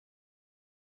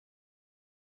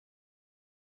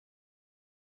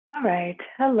All right.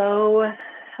 Hello.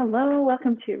 Hello.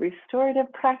 Welcome to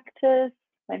Restorative Practice.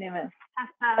 My name is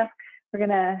Tessa. We're going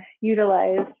to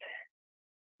utilize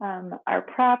our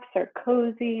props, our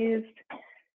cozies.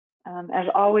 As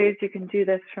always, you can do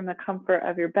this from the comfort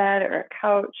of your bed or a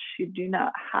couch. You do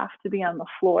not have to be on the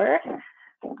floor.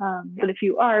 But if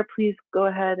you are, please go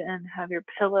ahead and have your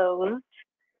pillows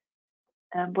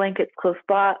and blankets close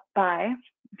by.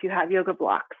 If you have yoga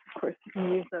blocks, of course, you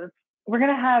can use those. We're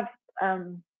going to have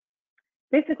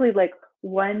basically like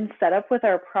one setup with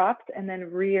our props and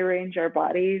then rearrange our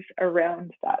bodies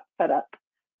around that setup.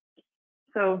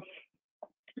 So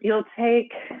you'll take,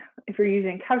 if you're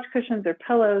using couch cushions or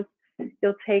pillows,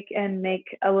 you'll take and make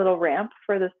a little ramp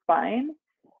for the spine.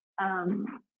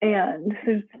 And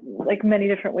there's like many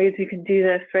different ways you can do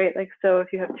this, right? Like, so if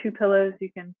you have two pillows, you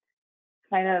can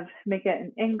kind of make it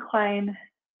an incline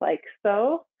like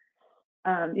so.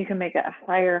 You can make it a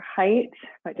higher height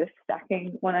by just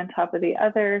stacking one on top of the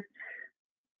other.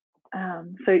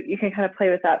 So you can kind of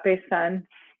play with that based on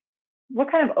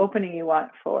what kind of opening you want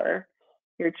for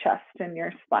your chest and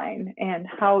your spine and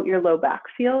how your low back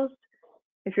feels.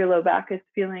 If your low back is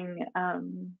feeling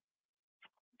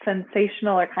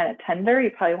sensational or kind of tender, you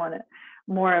probably want it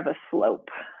more of a slope,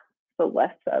 so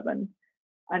less of an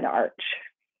arch.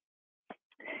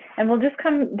 And we'll just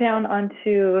come down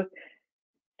onto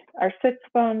our sits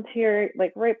bones here,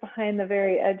 like right behind the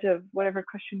very edge of whatever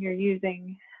cushion you're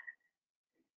using.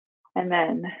 And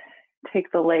then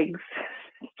take the legs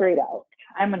straight out.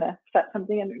 I'm going to set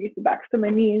something underneath the backs of my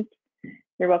knees.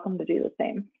 You're welcome to do the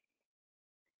same.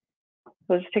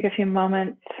 So just take a few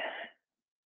moments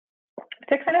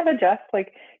to kind of adjust.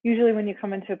 Like usually when you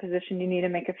come into a position, you need to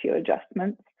make a few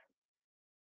adjustments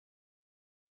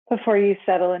before you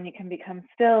settle and you can become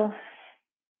still.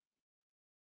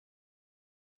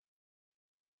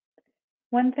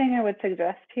 One thing I would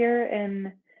suggest here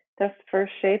in this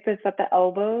first shape is that the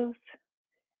elbows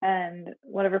and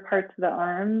whatever parts of the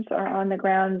arms are on the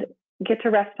ground get to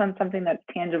rest on something that's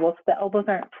tangible, so the elbows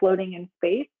aren't floating in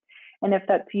space. And if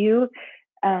that's you,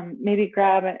 maybe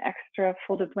grab an extra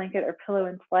folded blanket or pillow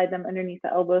and slide them underneath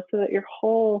the elbows so that your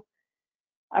whole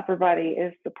upper body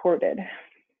is supported.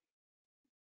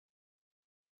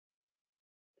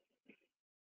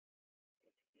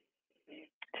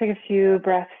 Take a few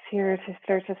breaths here to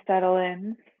start to settle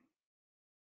in.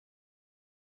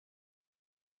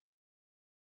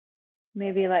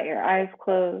 Maybe let your eyes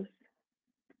close.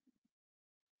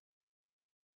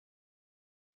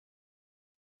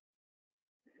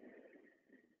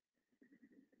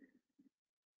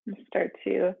 And start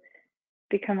to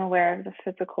become aware of the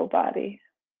physical body.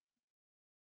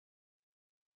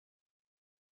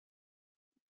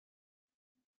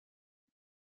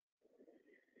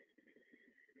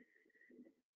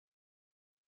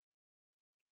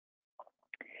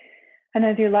 And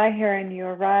as you lie here and you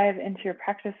arrive into your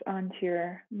practice onto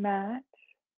your mat,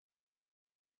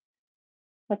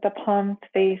 let the palms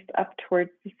face up towards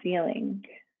the ceiling.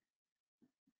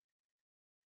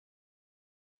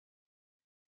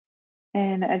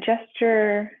 And a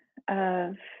gesture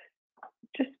of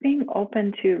just being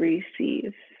open to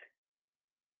receive.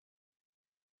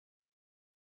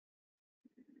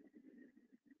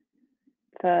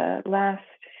 The last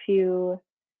few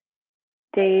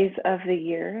days of the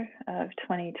year of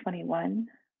 2021.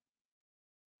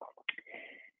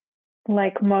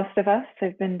 Like most of us,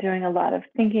 I've been doing a lot of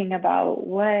thinking about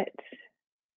what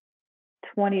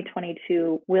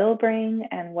 2022 will bring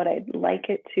and what I'd like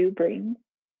it to bring.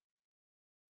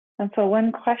 And so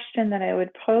one question that I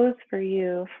would pose for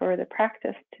you for the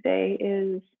practice today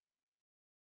is,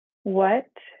 what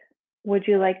would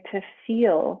you like to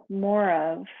feel more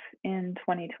of in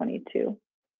 2022?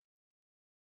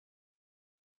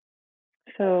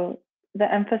 So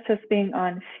the emphasis being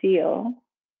on feel.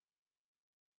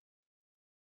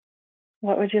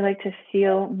 What would you like to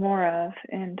feel more of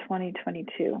in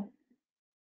 2022?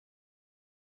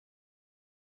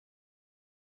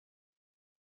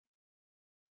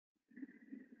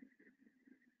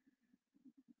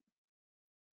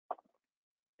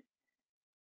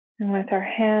 And with our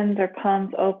hands or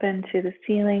palms open to the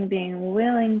ceiling, being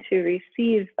willing to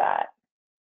receive that.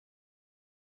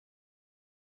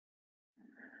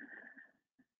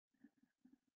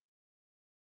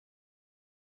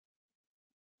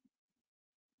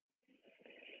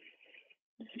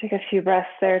 Just take a few breaths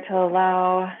there to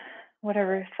allow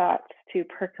whatever thoughts to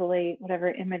percolate, whatever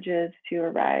images to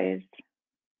arise.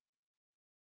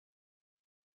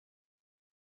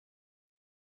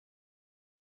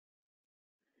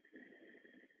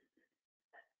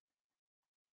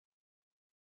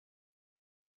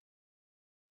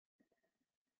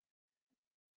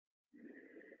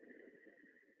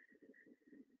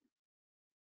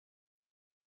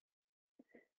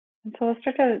 And so we'll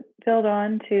start to build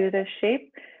on to this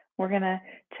shape. We're going to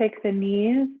take the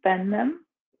knees, bend them.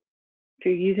 If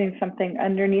you're using something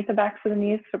underneath the backs of the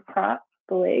knees to prop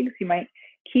the legs, you might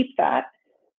keep that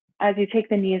as you take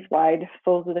the knees wide,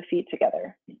 soles of the feet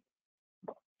together.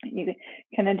 You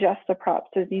can adjust the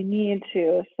props as you need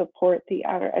to support the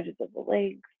outer edges of the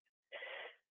legs.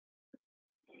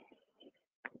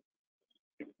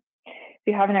 If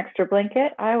you have an extra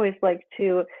blanket, I always like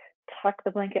to tuck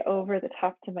the blanket over the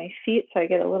tops of my feet so I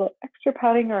get a little extra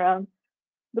padding around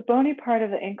the bony part of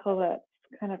the ankle that's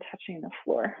kind of touching the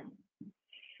floor.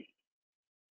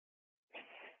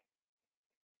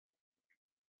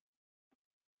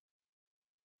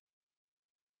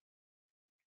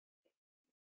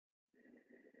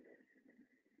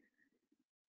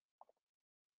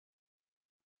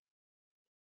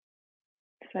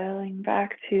 Settling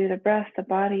back to the breath, the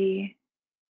body.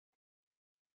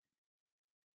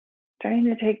 Starting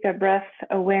to take the breath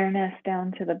awareness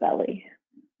down to the belly.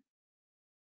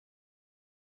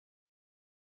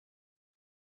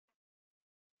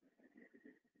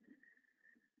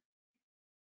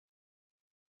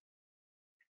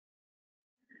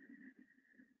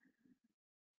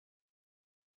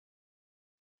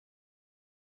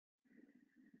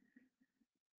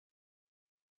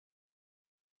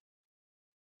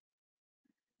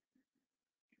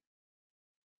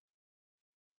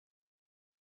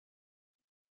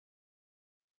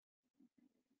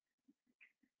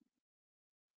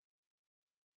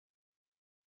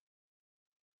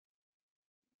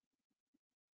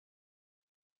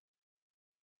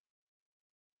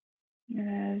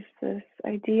 There's this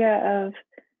idea of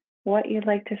what you'd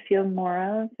like to feel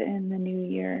more of in the new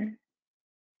year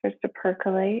starts to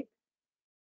percolate.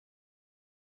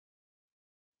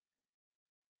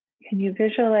 Can you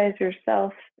visualize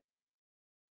yourself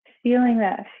feeling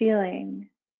that feeling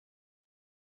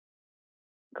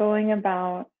going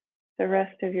about the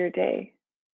rest of your day?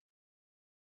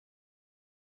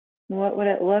 What would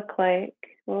it look like?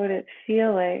 What would it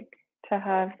feel like to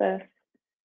have this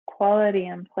quality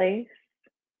in place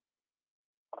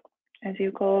as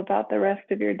you go about the rest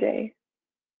of your day?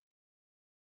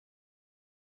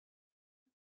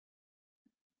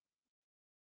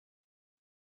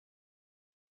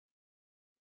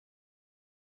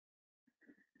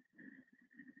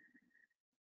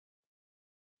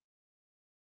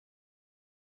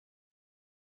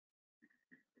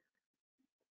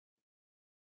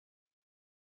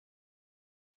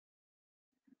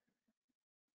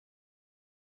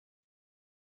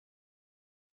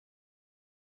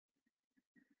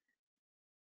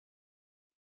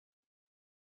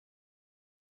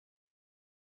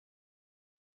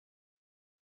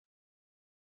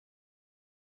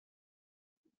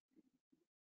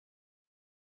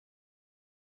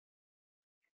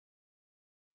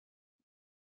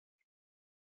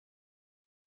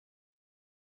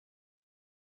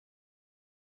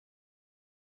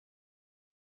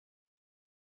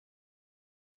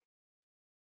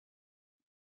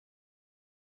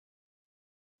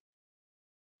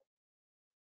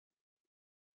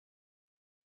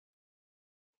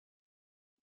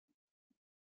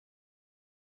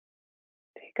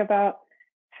 Take about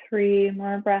 3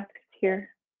 more breaths here.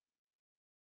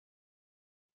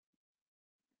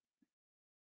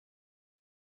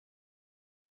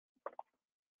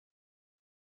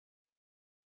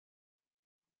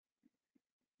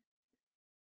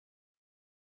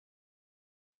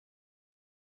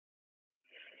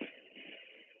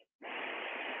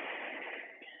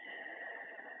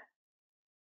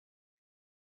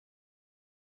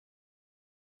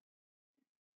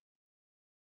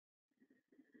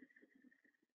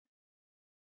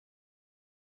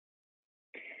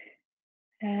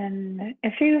 And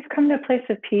if you've come to a place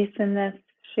of peace in this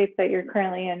shape that you're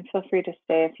currently in, feel free to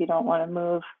stay if you don't want to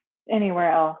move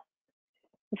anywhere else.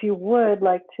 If you would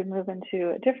like to move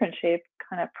into a different shape,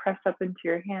 kind of press up into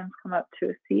your hands, come up to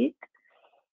a seat.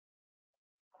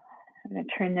 I'm going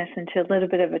to turn this into a little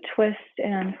bit of a twist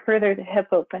and further the hip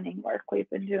opening work we've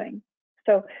been doing.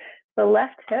 So the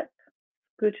left hip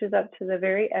scooches up to the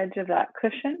very edge of that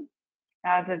cushion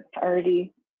as it's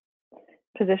already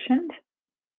positioned.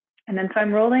 And then so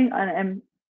I'm rolling on, I'm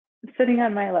sitting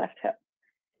on my left hip,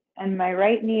 and my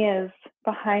right knee is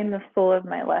behind the sole of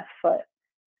my left foot.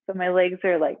 So my legs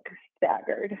are like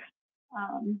staggered,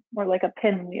 or like a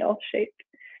pinwheel shape.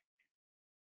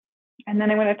 And then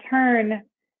I'm going to turn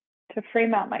to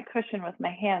frame out my cushion with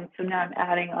my hands. So now I'm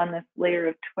adding on this layer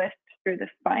of twist through the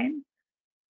spine.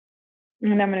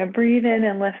 And I'm going to breathe in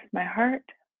and lift my heart.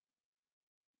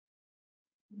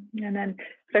 And then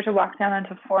start to walk down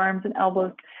onto forearms and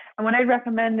elbows. And what I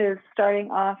recommend is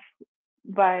starting off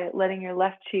by letting your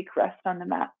left cheek rest on the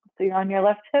mat. So you're on your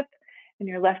left hip and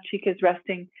your left cheek is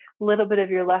resting. A little bit of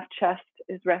your left chest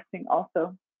is resting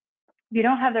also. If you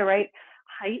don't have the right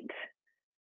height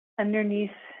underneath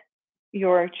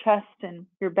your chest and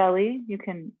your belly, you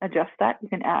can adjust that. You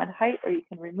can add height or you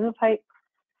can remove height.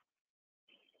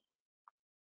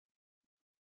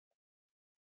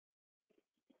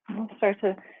 We'll start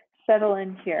to settle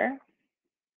in here.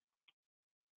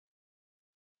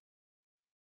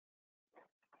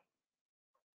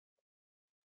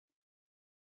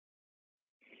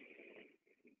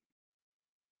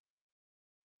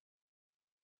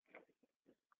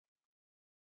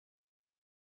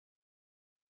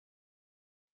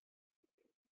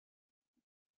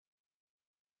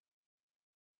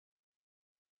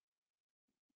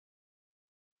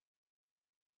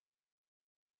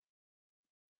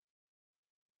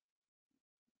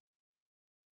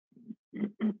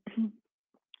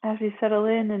 As you settle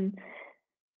in and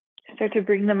start to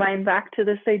bring the mind back to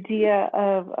this idea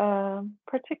of a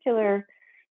particular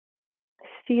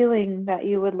feeling that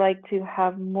you would like to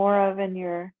have more of in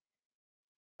your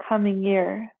coming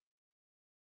year.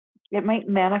 It might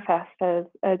manifest as,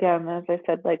 again, as I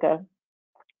said, like a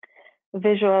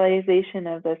visualization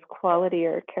of this quality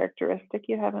or characteristic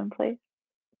you have in place.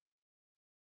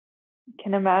 You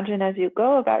can imagine as you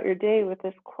go about your day with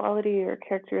this quality or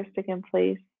characteristic in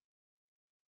place,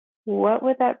 what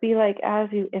would that be like as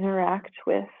you interact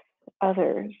with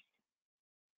others?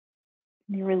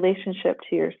 Your relationship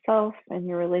to yourself and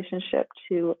your relationship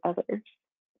to others.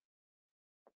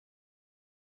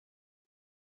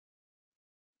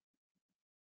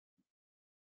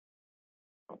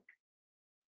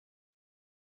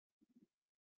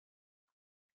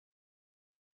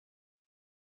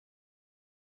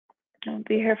 I'll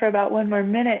be here for about 1 more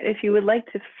minute. If you would like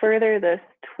to further this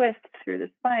twist through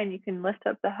the spine, you can lift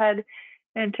up the head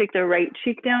and take the right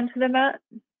cheek down to the mat.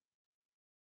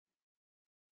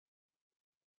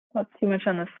 Not too much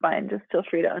on the spine, just feel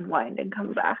free to unwind and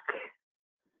come back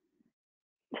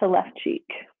to left cheek.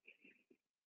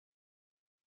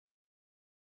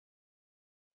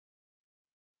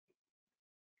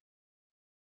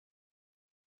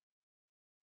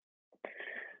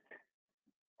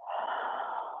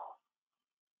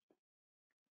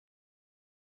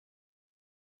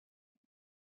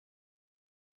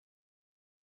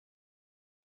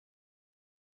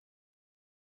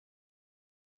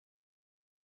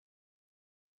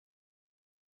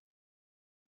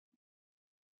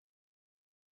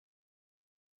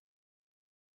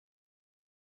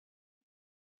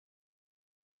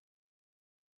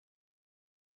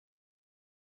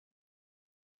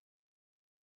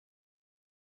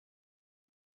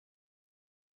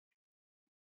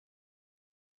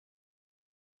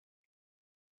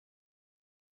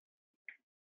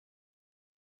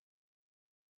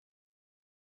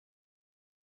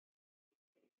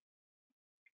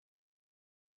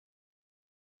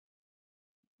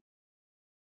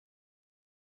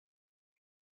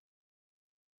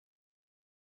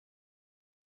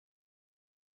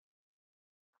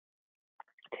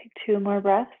 Take 2 more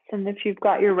breaths, and if you've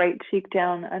got your right cheek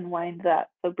down, unwind that.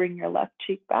 So bring your left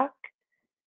cheek back.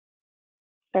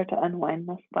 Start to unwind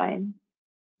the spine.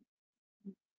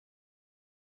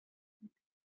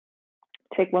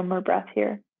 Take 1 more breath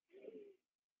here.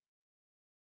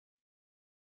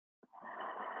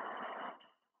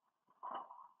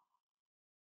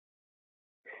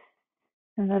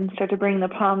 And then start to bring the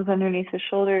palms underneath the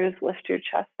shoulders, lift your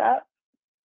chest up.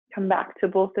 Come back to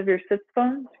both of your sits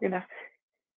bones. You're going to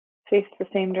face the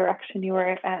same direction you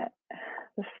were at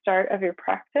the start of your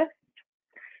practice.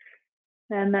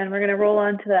 And then we're going to roll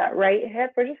onto that right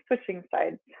hip. We're just switching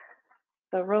sides.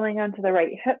 So rolling onto the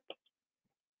right hip.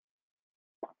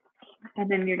 And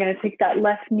then you're going to take that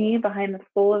left knee behind the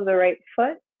sole of the right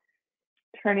foot,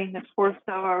 turning the torso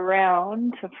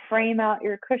around to frame out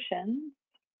your cushion.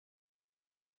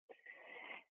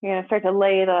 You're going to start to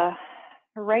lay the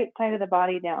right side of the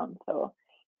body down. So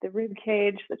the rib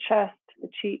cage, the chest, the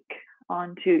cheek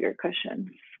onto your cushion.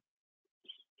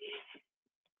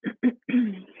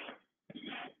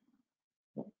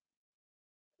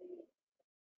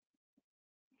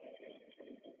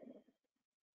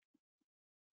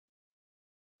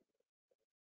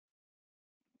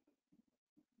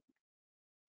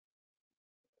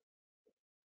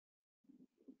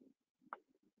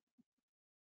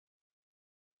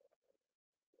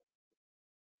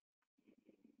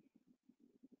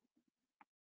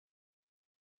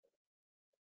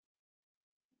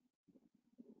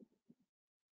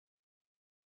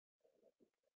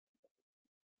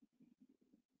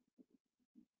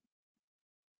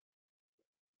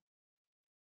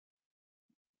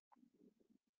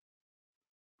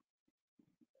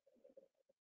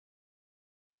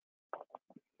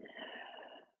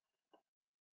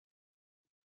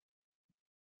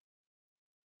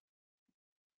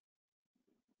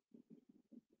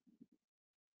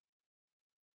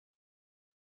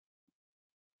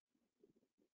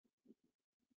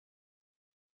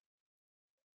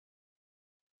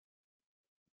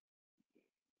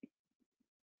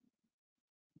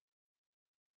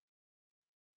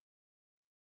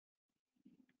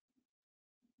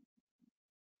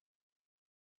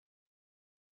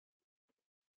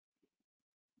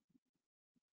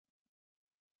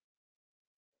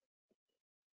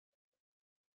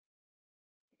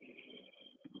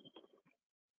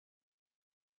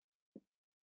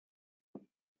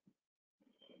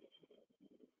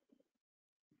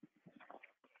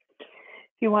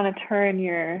 If you want to turn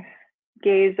your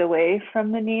gaze away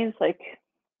from the knees, like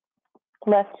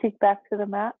left cheek back to the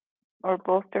mat or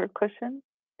bolster cushion,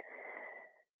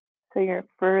 so you're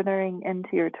furthering into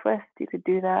your twist, you could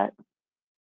do that.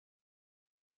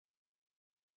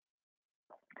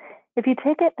 If you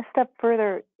take it a step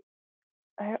further,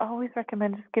 I always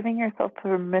recommend just giving yourself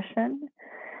permission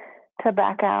to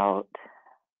back out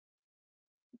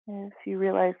if you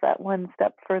realize that one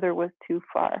step further was too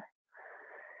far.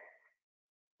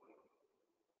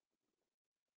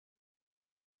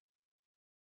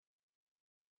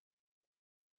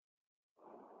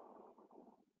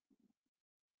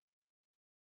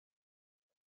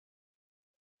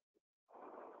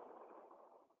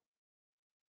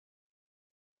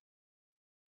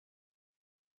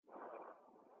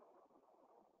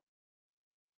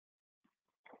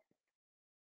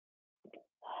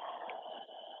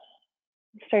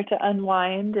 Start to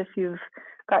unwind. If you've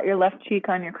got your left cheek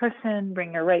on your cushion,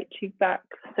 bring your right cheek back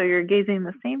so you're gazing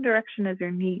the same direction as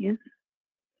your knees.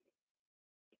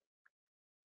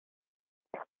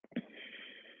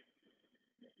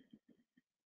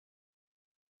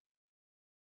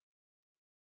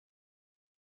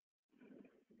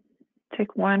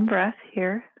 Take one breath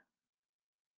here.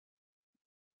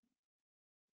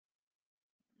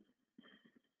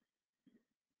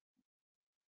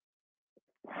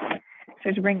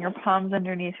 Start to bring your palms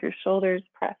underneath your shoulders,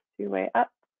 press your way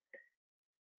up.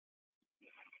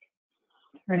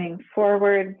 Turning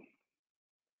forward.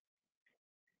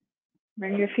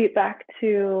 Bring your feet back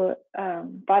to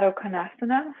Baddha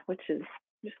Konasana, which is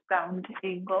just bound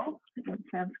angle in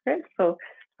Sanskrit. So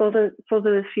soles of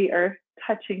the feet are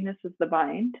touching. This is the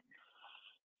bind.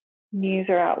 Knees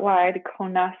are out wide.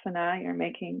 Konasana, you're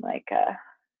making like a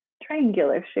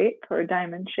triangular shape or a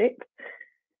diamond shape.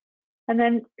 And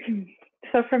then,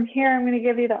 so from here, I'm going to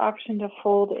give you the option to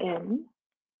fold in.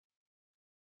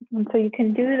 And so you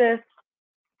can do this.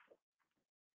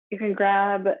 You can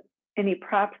grab any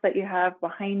props that you have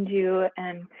behind you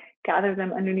and gather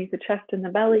them underneath the chest and the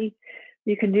belly.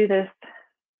 You can do this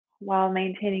while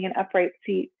maintaining an upright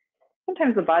seat.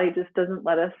 Sometimes the body just doesn't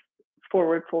let us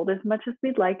forward fold as much as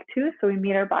we'd like to, so we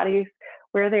meet our bodies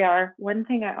where they are. One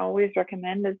thing I always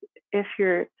recommend is if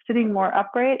you're sitting more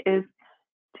upright is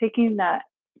taking that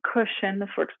cushion, this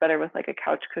works better with like a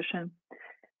couch cushion,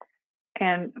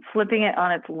 and flipping it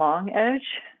on its long edge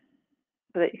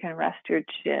so that you can rest your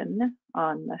chin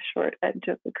on the short edge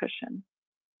of the cushion.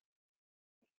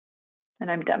 And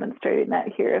I'm demonstrating that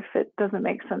here. If it doesn't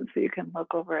make sense, so you can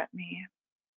look over at me.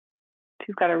 If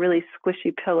you've got a really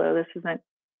squishy pillow, this isn't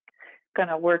going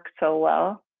to work so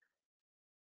well.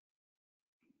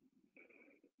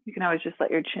 You can always just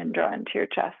let your chin draw into your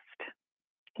chest,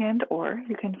 and or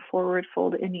you can forward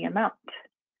fold any amount.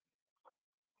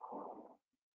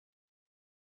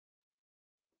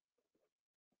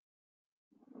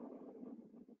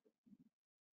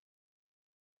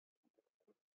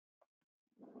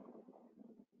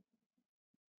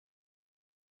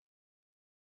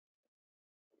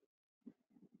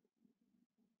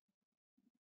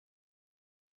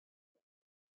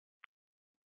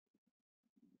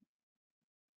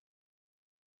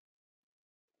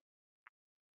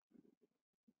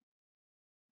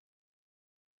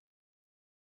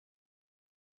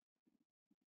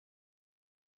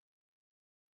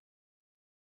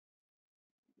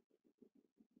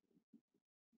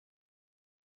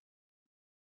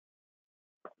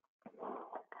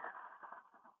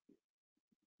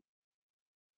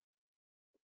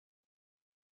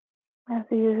 As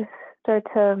you start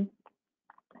to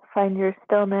find your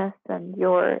stillness and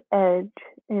your edge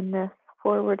in this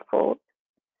forward fold,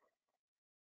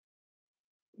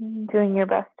 doing your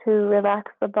best to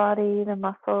relax the body, the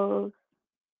muscles,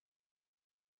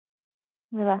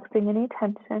 relaxing any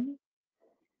tension,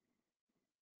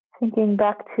 thinking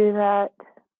back to that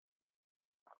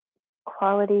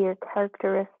quality or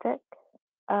characteristic,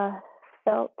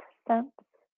 felt sense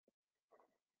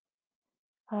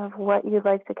of what you'd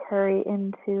like to carry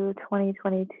into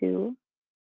 2022.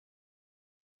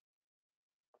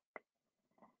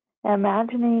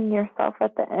 Imagining yourself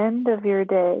at the end of your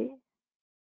day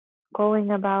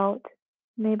going about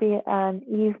maybe an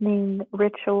evening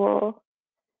ritual,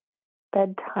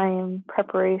 bedtime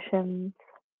preparations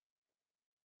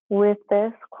with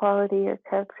this quality or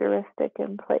characteristic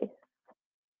in place.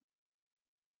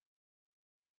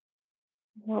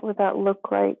 What would that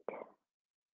look like?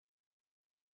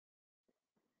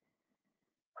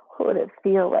 What would it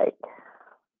feel like?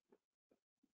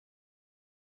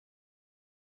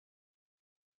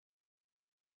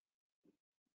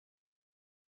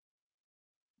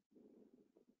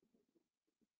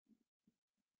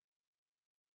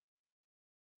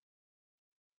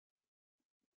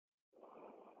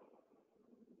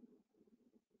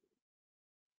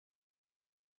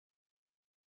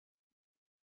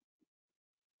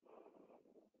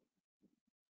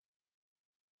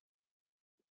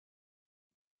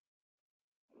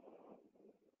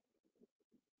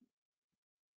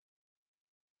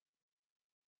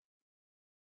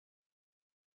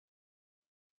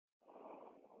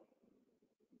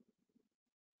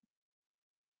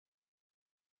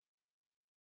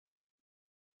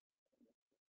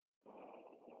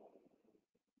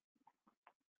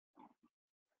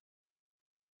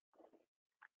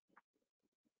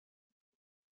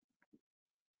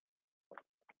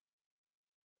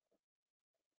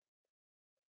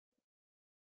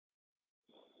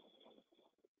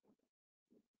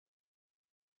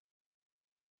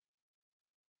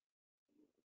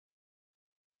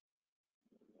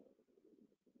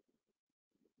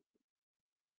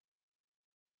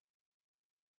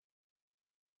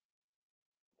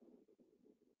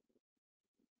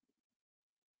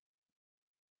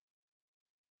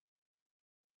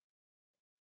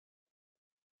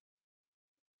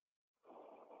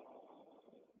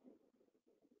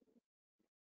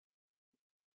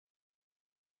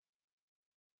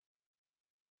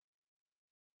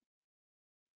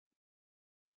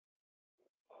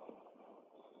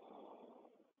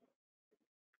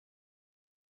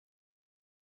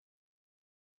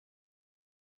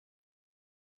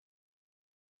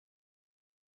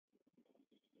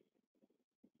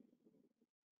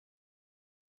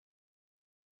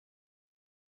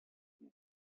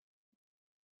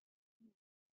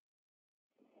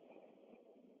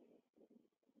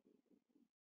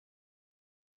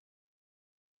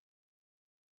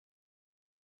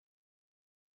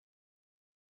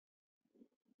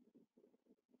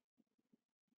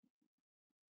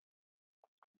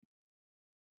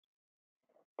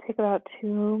 Take about 2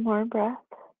 more breaths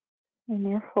in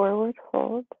your forward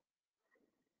fold.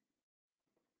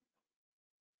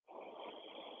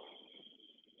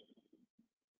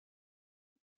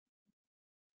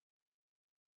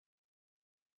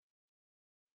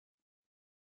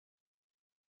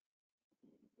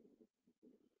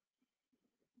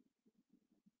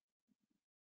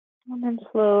 And then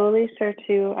slowly start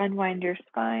to unwind your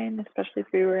spine, especially if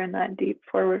you were in that deep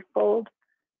forward fold.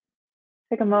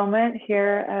 Take a moment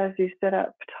here as you sit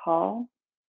up tall.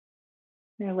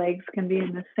 Your legs can be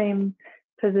in the same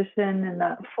position in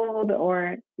that fold,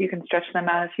 or you can stretch them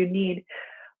out if you need.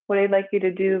 What I'd like you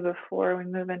to do before we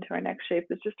move into our next shape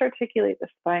is just articulate the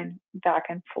spine back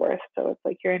and forth. So it's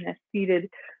like you're in a seated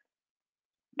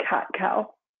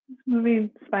cat-cow,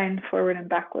 moving spine forward and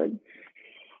backward.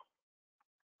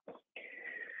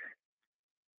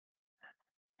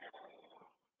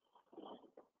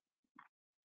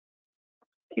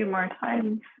 A few more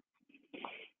times.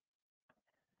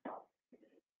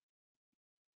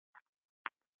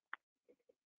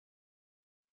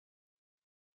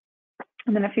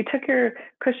 And then if you took your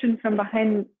cushion from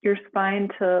behind your spine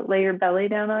to lay your belly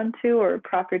down onto or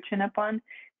prop your chin up on,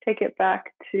 take it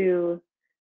back to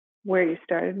where you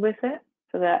started with it,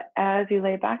 so that as you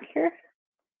lay back here,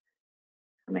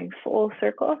 coming full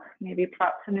circle, maybe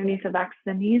props underneath the backs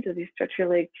of the knees as you stretch your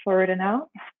legs forward and out,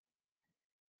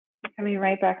 coming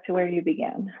right back to where you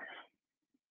began.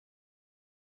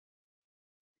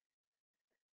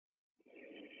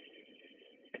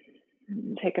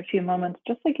 And take a few moments,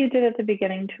 just like you did at the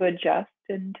beginning, to adjust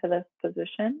into this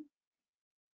position.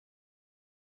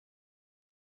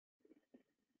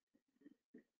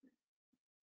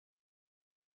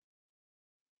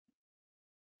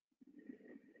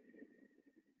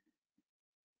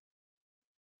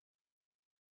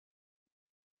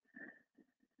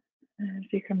 As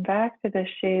you come back to this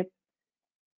shape,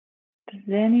 does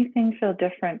anything feel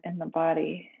different in the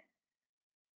body?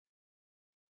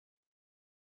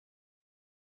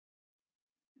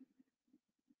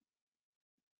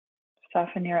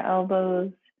 Soften your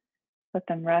elbows, let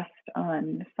them rest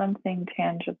on something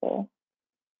tangible.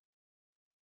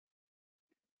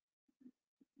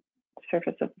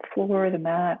 Surface of the floor, the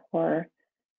mat, or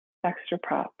extra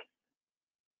props.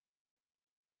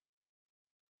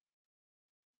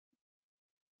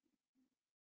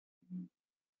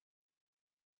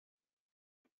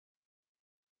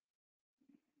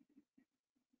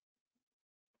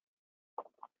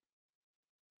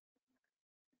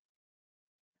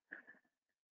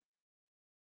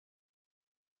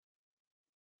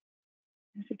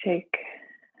 As you take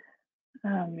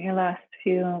your last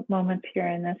few moments here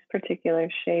in this particular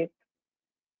shape,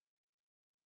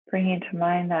 bringing to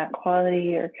mind that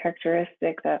quality or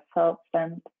characteristic, that felt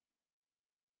sense.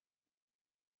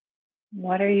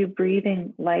 What are you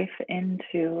breathing life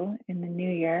into in the new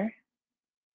year?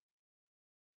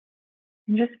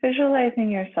 And just visualizing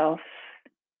yourself.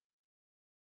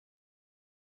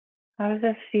 How does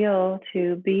it feel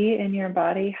to be in your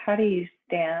body? How do you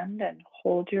stand and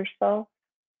hold yourself?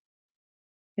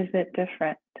 Is it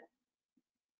different?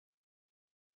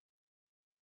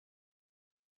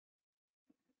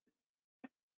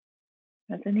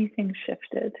 Has anything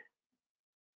shifted?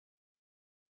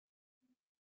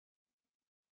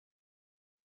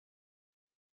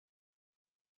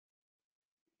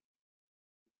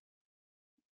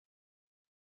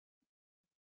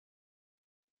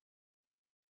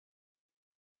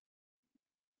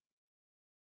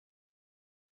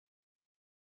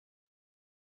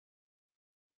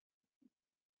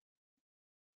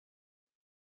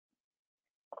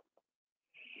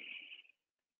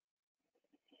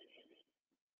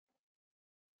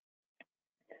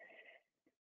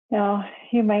 Now,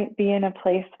 you might be in a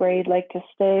place where you'd like to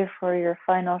stay for your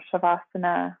final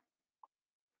Shavasana.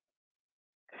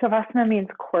 Shavasana means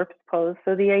corpse pose.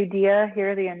 So the idea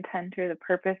here, the intent or the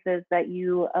purpose is that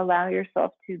you allow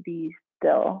yourself to be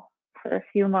still for a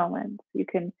few moments. You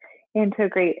can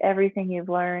integrate everything you've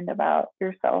learned about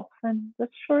yourself in this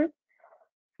short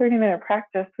 30-minute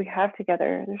practice we have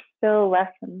together. There's still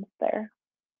lessons there,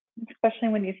 especially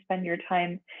when you spend your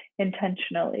time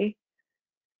intentionally.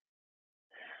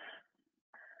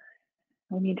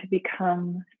 We need to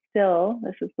become still,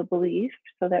 this is the belief,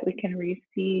 so that we can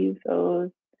receive those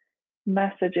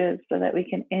messages, so that we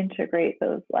can integrate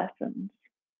those lessons.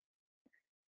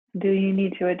 Do you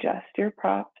need to adjust your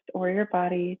props or your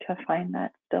body to find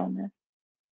that stillness?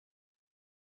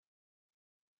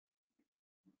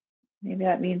 Maybe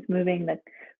that means moving the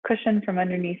cushion from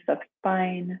underneath the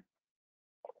spine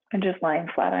and just lying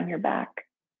flat on your back,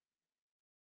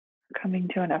 coming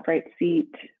to an upright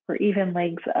seat, or even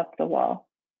legs up the wall.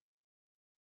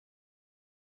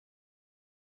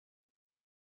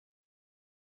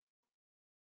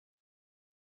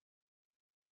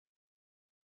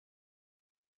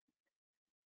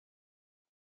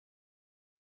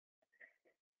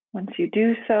 Once you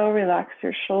do so, relax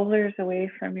your shoulders away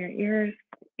from your ears.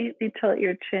 Gently tilt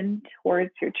your chin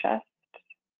towards your chest.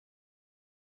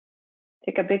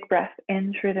 Take a big breath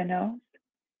in through the nose.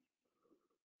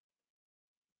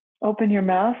 Open your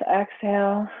mouth,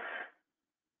 exhale,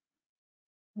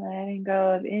 letting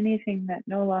go of anything that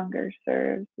no longer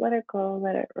serves. Let it go,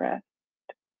 let it rest.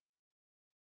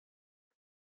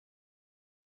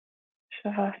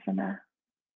 Shavasana.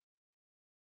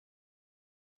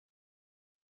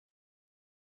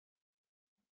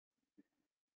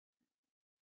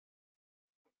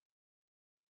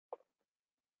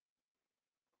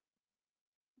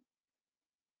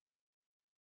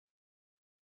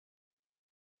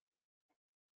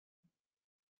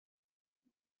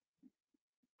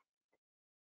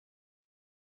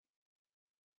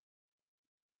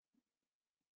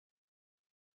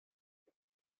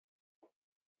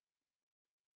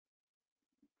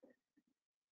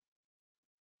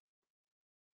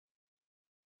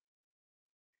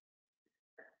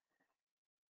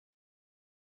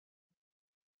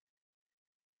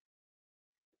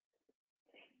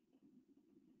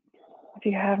 If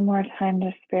you have more time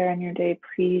to spare in your day,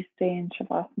 please stay in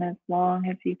Shavasana as long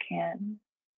as you can.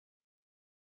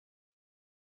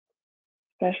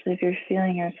 Especially if you're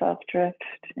feeling yourself drift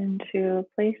into a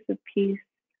place of peace.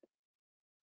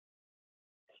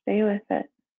 Stay with it.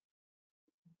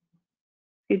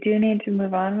 If you do need to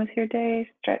move on with your day,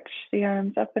 stretch the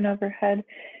arms up and overhead,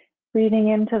 breathing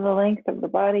into the length of the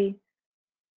body.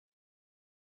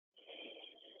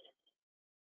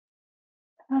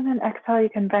 And then exhale, you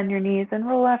can bend your knees and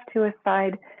roll off to a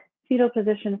side fetal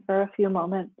position for a few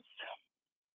moments.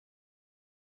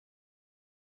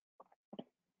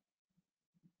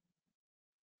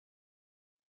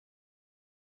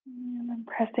 And then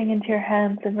pressing into your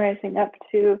hands and rising up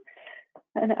to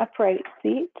an upright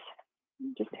seat.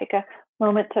 Just take a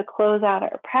moment to close out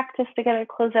our practice together,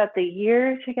 close out the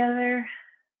year together,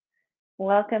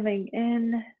 welcoming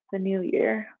in the new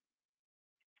year.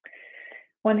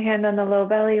 One hand on the low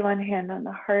belly, one hand on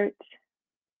the heart,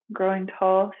 growing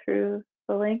tall through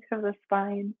the length of the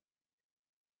spine.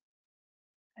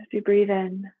 As you breathe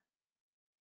in,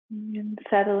 and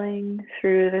settling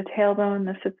through the tailbone,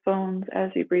 the sit bones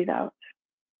as you breathe out.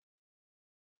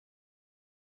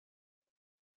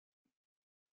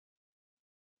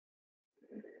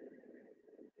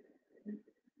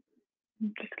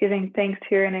 Just giving thanks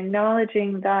here and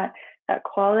acknowledging that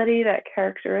quality, that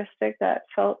characteristic, that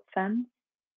felt sense,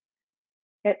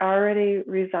 it already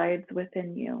resides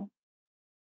within you.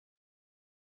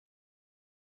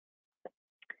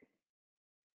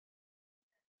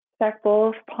 Stack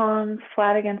both palms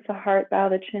flat against the heart, bow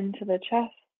the chin to the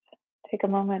chest. Take a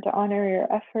moment to honor your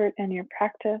effort and your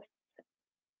practice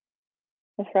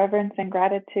with reverence and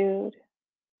gratitude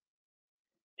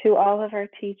to all of our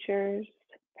teachers,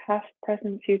 past,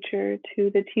 present, future,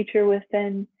 to the teacher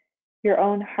within your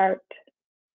own heart.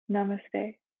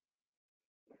 Namaste.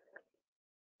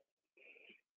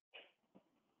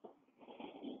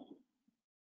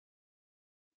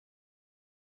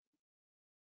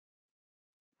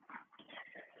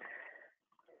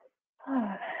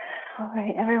 All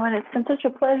right, everyone, it's been such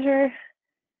a pleasure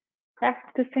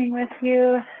practicing with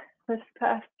you this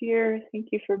past year. Thank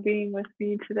you for being with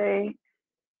me today.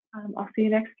 I'll see you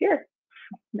next year,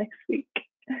 next week.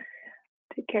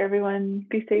 Take care, everyone.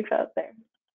 Be safe out there.